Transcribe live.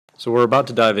So we're about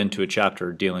to dive into a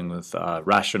chapter dealing with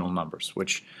rational numbers,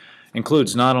 which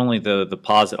includes not only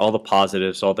all the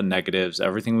positives, all the negatives,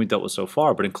 everything we've dealt with so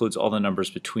far, but includes all the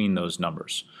numbers between those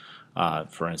numbers.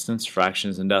 For instance,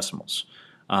 fractions and decimals.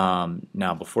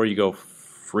 Now, before you go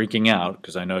freaking out,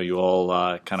 because I know you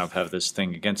all kind of have this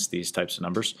thing against these types of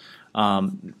numbers,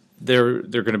 they're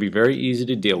going to be very easy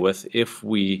to deal with if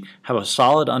we have a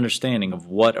solid understanding of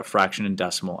what a fraction and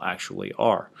decimal actually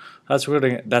are. That's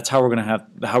how we're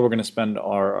going to spend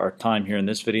our time here in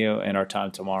this video and our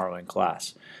time tomorrow in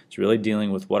class. It's really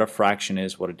dealing with what a fraction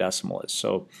is, what a decimal is.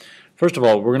 So first of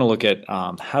all, we're going to look at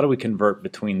how do we convert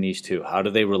between these two? How do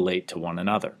they relate to one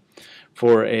another?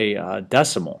 For a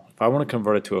decimal, if I want to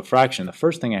convert it to a fraction, the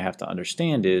first thing I have to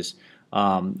understand is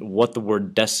what the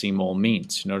word decimal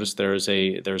means. Notice there's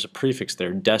a prefix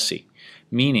there, deci,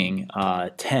 meaning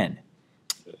 10.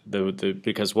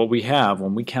 Because what we have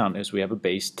when we count is we have a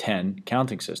base 10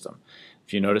 counting system.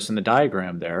 If you notice in the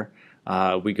diagram there,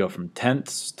 we go from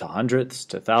tenths to hundredths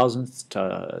to thousandths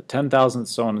to 10,000ths,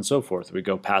 so on and so forth. We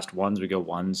go past ones, we go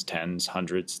ones, tens,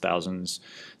 hundreds, thousands,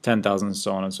 10,000,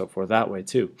 so on and so forth that way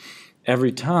too.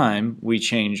 Every time we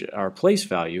change our place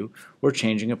value, we're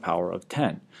changing a power of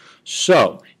 10.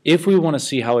 So if we want to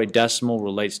see how a decimal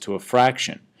relates to a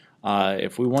fraction,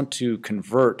 if we want to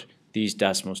convert these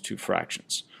decimals to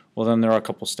fractions, well, then there are a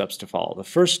couple steps to follow. The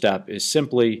first step is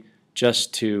simply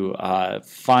just to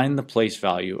find the place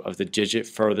value of the digit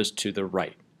furthest to the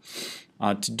right.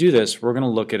 To do this, we're going to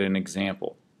look at an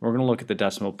example. We're going to look at the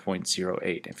decimal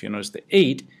 0.08. If you notice, the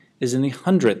 8 is in the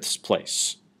hundredths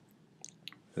place.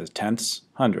 The tenths,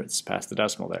 hundredths, past the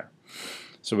decimal there.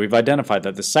 So we've identified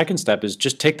that the second step is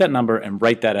just take that number and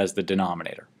write that as the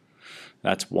denominator.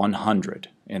 That's 100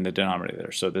 in the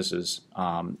denominator. So this is,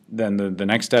 then the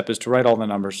next step is to write all the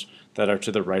numbers that are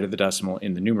to the right of the decimal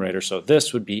in the numerator. So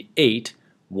this would be 8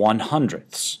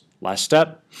 100ths. Last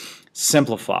step,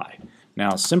 simplify.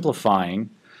 Now simplifying,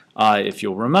 if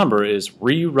you'll remember, is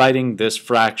rewriting this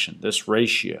fraction, this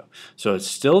ratio. So it's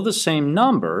still the same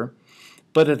number,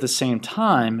 but at the same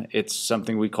time, it's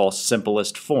something we call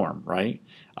simplest form, right?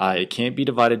 It can't be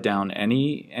divided down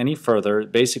any further.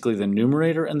 Basically, the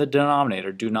numerator and the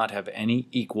denominator do not have any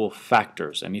equal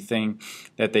factors, anything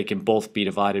that they can both be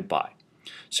divided by.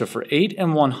 So for 8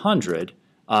 and 100,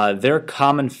 their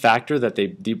common factor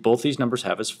that both these numbers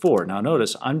have is 4. Now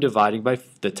notice, I'm dividing by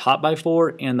the top by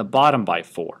 4 and the bottom by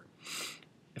 4.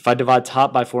 If I divide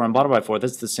top by 4 and bottom by 4,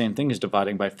 that's the same thing as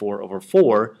dividing by 4 over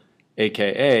 4,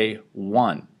 aka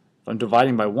 1. If I'm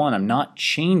dividing by 1, I'm not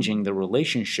changing the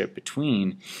relationship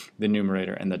between the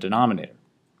numerator and the denominator.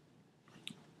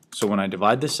 So when I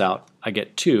divide this out, I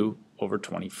get 2 over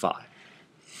 25.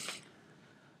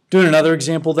 Doing another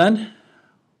example then,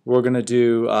 we're going to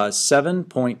do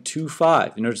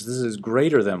 7.25. You notice this is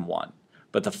greater than 1,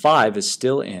 but the 5 is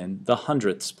still in the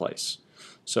hundredths place.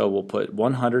 So we'll put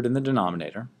 100 in the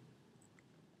denominator.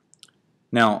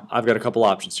 Now, I've got a couple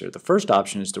options here. The first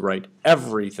option is to write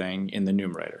everything in the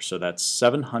numerator, so that's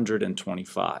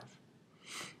 725.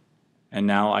 And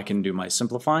now I can do my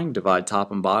simplifying, divide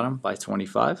top and bottom by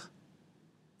 25.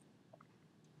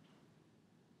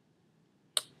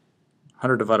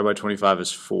 100 divided by 25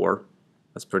 is 4.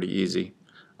 That's pretty easy.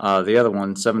 The other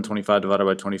one, 725 divided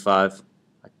by 25,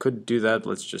 I could do that.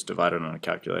 Let's just divide it on a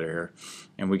calculator here.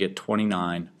 And we get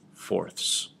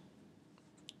 29/4.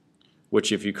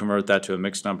 Which, if you convert that to a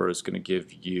mixed number, is going to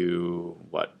give you,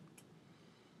 what?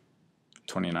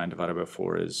 29 divided by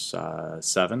 4 is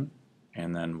 7,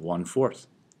 and then 1/4.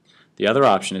 The other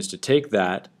option is to take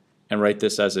that and write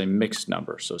this as a mixed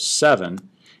number. So 7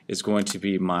 is going to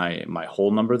be my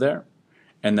whole number there.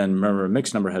 And then remember, a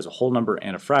mixed number has a whole number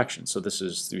and a fraction. So this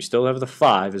is, we still have the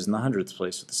 5 is in the hundredths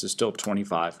place, so this is still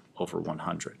 25 over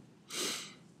 100.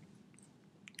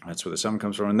 That's where the sum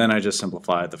comes from. And then I just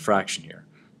simplify the fraction here.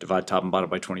 Divide top and bottom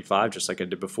by 25, just like I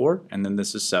did before, and then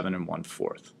this is 7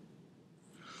 1/4.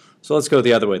 So let's go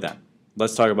the other way then.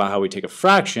 Let's talk about how we take a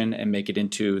fraction and make it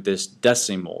into this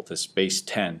decimal, this base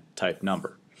 10 type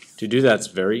number. To do that, it's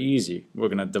very easy. We're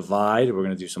going to divide, we're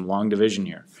going to do some long division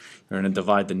here. We're going to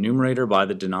divide the numerator by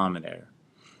the denominator.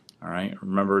 All right,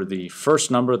 remember the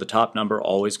first number, the top number,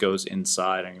 always goes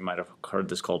inside, and you might have heard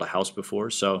this called a house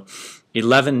before. So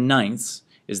 11/9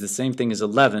 is the same thing as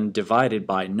 11 divided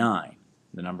by 9.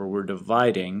 The number we're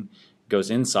dividing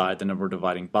goes inside, the number we're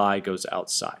dividing by goes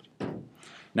outside.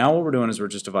 Now what we're doing is we're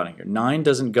just dividing here. 9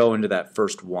 doesn't go into that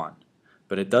first 1,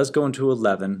 but it does go into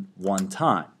 11 one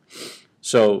time.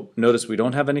 So notice we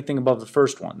don't have anything above the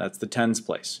first one. That's the tens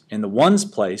place. In the ones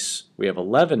place, we have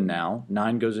 11 now.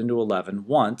 9 goes into 11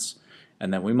 once,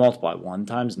 and then we multiply. 1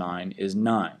 times 9 is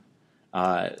 9.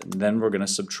 Then we're going to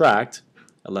subtract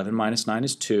 11 minus 9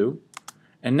 is 2.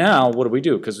 And now what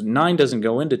do? Because 9 doesn't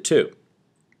go into 2.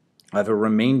 I have a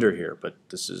remainder here, but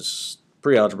this is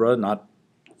pre-algebra, not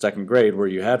second grade where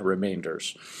you had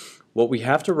remainders. What we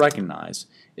have to recognize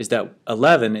is that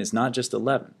 11 is not just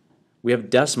 11. We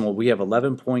have decimal, we have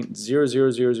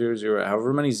 11.00000,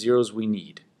 however many zeros we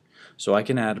need. So I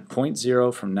can add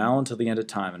 0.0 from now until the end of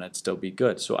time and it'd still be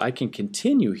good. So I can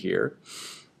continue here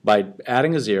by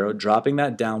adding a 0, dropping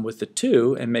that down with the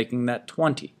 2, and making that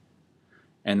 20.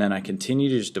 And then I continue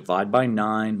to just divide by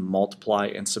 9, multiply,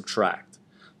 and subtract.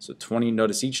 So 20,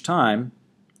 notice each time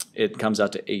it comes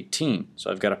out to 18.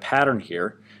 So I've got a pattern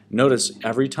here. Notice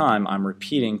every time I'm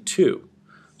repeating 2.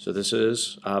 So this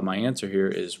is, my answer here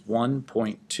is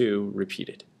 1.2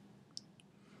 repeated.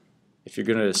 If you're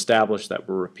going to establish that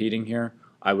we're repeating here,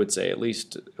 I would say at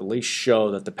least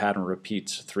show that the pattern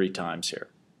repeats 3 times here.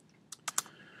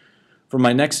 For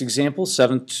my next example,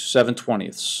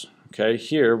 7/20. Okay,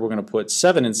 here we're going to put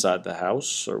 7 inside the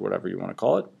house, or whatever you want to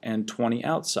call it, and 20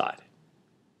 outside.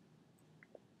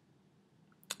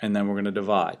 And then we're going to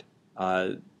divide.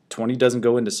 20 doesn't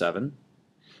go into 7,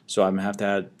 so I'm going to have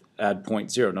to add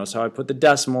 0.0. Notice how I put the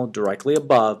decimal directly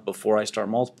above before I start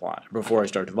multiplying, before I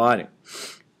start dividing,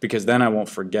 because then I won't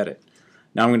forget it.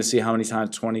 Now I'm going to see how many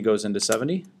times 20 goes into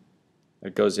 70.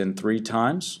 It goes in 3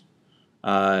 times.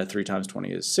 3 times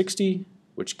 20 is 60,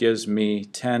 which gives me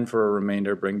 10 for a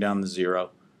remainder, bring down the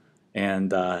 0,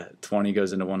 and 20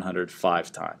 goes into 100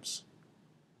 5 times.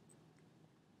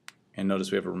 And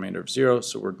notice we have a remainder of 0,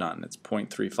 so we're done. It's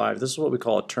 0.35. This is what we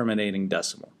call a terminating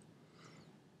decimal.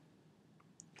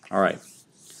 All right,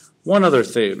 one other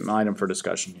item for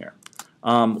discussion here.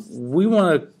 We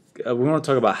want to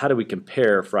talk about how do we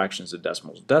compare fractions to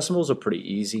decimals. Decimals are pretty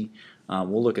easy.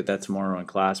 We'll look at that tomorrow in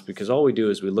class, because all we do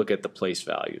is we look at the place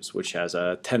values, which has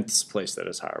a tenths place that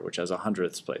is higher, which has a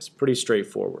hundredths place. Pretty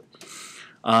straightforward.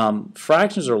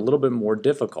 Fractions are a little bit more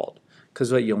difficult,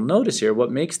 because what you'll notice here,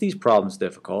 what makes these problems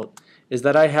difficult is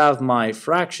that I have my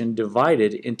fraction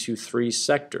divided into 3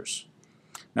 sectors.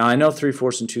 Now I know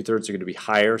 3/4 and 2/3 are going to be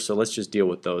higher, so let's just deal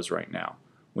with those right now.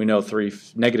 We know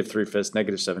negative 3/5,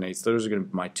 negative 7/8, those are going to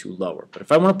be my 2 lower. But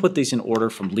if I want to put these in order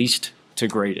from least to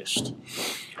greatest,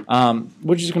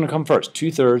 which is going to come first,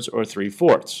 2/3 or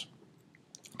 3/4?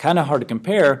 Kind of hard to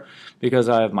compare because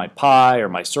I have my pie or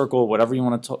my circle, whatever you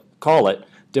want to call it,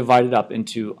 divided up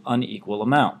into unequal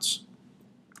amounts.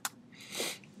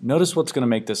 Notice what's going to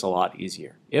make this a lot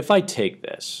easier. If I take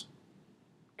this,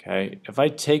 okay, if I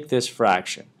take this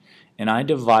fraction and I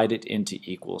divide it into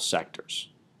equal sectors.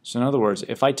 So in other words,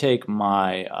 if I take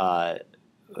my,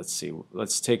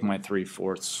 let's take my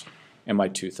 3/4 and my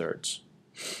 2/3,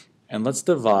 and let's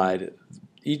divide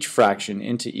each fraction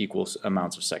into equal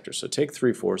amounts of sectors. So take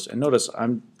 3/4, and notice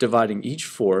I'm dividing each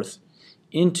fourth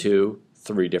into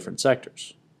 3 different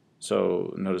sectors.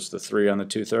 So notice the 3 on the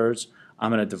 2/3. I'm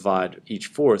going to divide each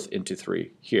fourth into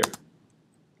 3 here.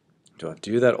 Do I have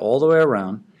to do that all the way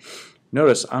around?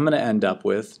 Notice I'm going to end up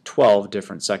with 12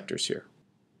 different sectors here.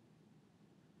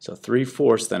 So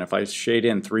 3/4, then if I shade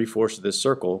in 3/4 of this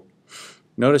circle,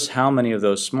 notice how many of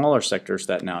those smaller sectors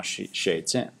that now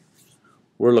shades in.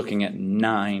 We're looking at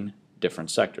 9 different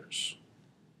sectors.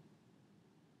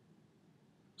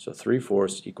 So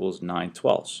 3/4 equals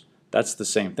 9/12. That's the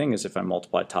same thing as if I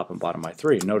multiply top and bottom by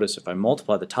 3. Notice if I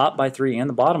multiply the top by 3 and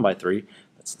the bottom by 3,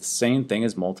 that's the same thing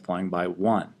as multiplying by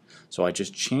 1. So I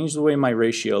just changed the way my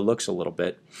ratio looks a little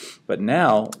bit. But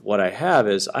now what I have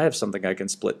is I have something I can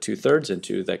split 2/3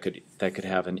 into that could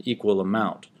have an equal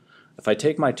amount. If I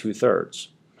take my 2/3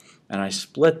 and I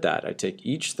split that, I take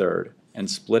each third and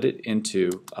split it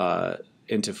into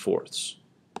fourths.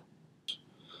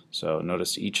 So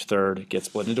notice each third gets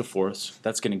split into fourths.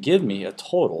 That's going to give me a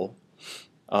total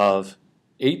of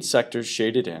 8 sectors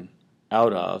shaded in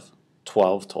out of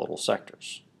 12 total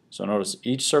sectors. So notice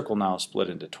each circle now is split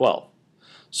into 12.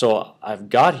 So I've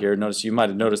got here, notice you might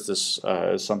have noticed this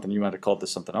as something, you might have called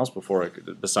this something else before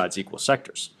besides equal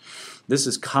sectors. This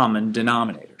is common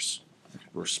denominators.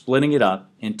 We're splitting it up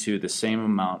into the same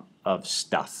amount of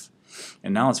stuff.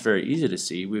 And now it's very easy to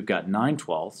see we've got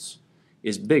 9/12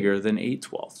 is bigger than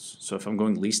 8/12. So if I'm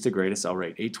going least to greatest, I'll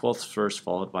write 8/12 first,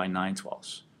 followed by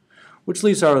 9/12, which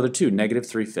leaves our other two, negative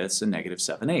 3/5 and negative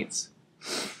 7/8.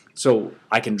 So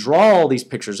I can draw all these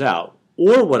pictures out,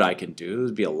 or what I can do, it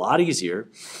would be a lot easier,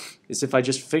 is if I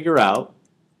just figure out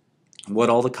what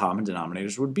all the common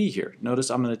denominators would be here.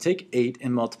 Notice I'm going to take 8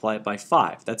 and multiply it by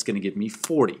 5. That's going to give me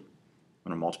 40. I'm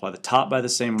going to multiply the top by the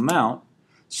same amount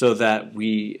so that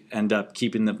we end up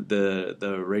keeping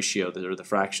the ratio or the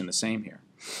fraction the same here.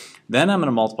 Then I'm going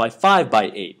to multiply 5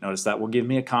 by 8. Notice that will give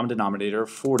me a common denominator of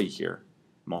 40 here.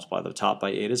 Multiply the top by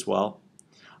 8 as well.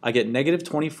 I get negative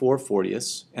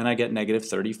 24/40 and I get negative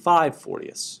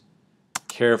 35/40.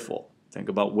 Careful. Think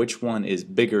about which one is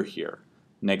bigger here.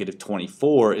 Negative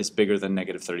 24 is bigger than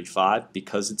negative 35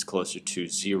 because it's closer to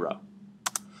 0.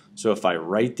 So if I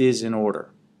write these in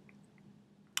order,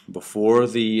 before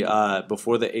the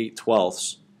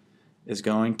 8/12 is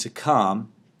going to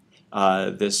come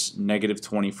this negative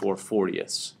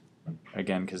 24/40,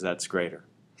 again because that's greater.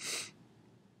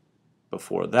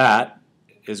 Before that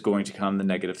is going to come the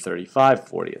negative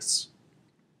 35/40.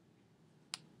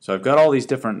 So I've got all these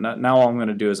different, now all I'm going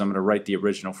to do is I'm going to write the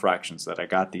original fractions that I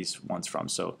got these ones from.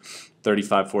 So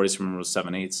 35/40 remember was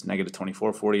 7/8, negative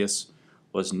 24/40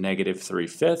 was negative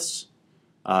 3/5,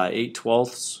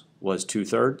 8/12 was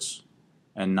 2/3,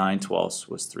 and 9/12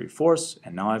 was 3/4,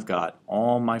 and now I've got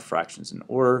all my fractions in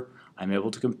order. I'm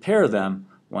able to compare them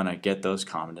when I get those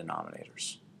common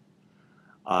denominators.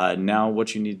 Now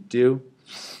what you need to do,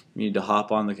 you need to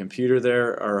hop on the computer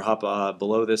there, or hop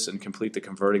below this and complete the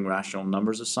converting rational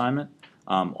numbers assignment.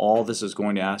 All this is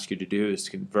going to ask you to do is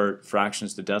convert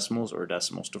fractions to decimals or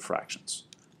decimals to fractions.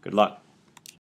 Good luck.